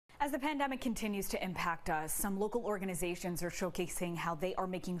As the pandemic continues to impact us, some local organizations are showcasing how they are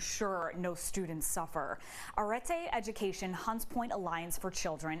making sure no students suffer. RTW Education, Hunts Point Alliance for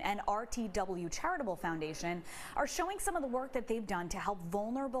Children, and RTW Charitable Foundation are showing some of the work that they've done to help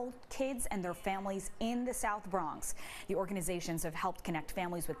vulnerable kids and their families in the South Bronx. The organizations have helped connect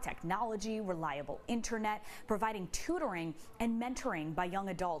families with technology, reliable internet, providing tutoring and mentoring by young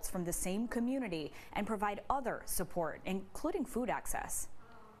adults from the same community, and provide other support, including food access.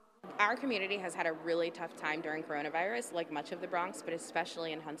 Our community has had a really tough time during coronavirus, like much of the Bronx, but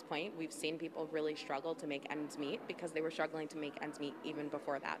especially in Hunts Point. We've seen people really struggle to make ends meet because they were struggling to make ends meet even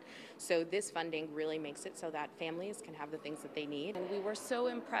before that. So this funding really makes it so that families can have the things that they need. And we were so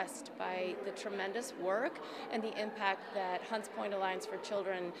impressed by the tremendous work and the impact that Hunts Point Alliance for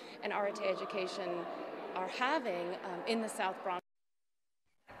Children and RTW Education are having in the South Bronx.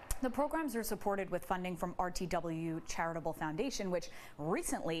 The programs are supported with funding from RTW Charitable Foundation, which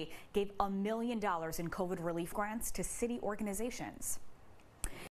recently gave $1 million in COVID relief grants to city organizations.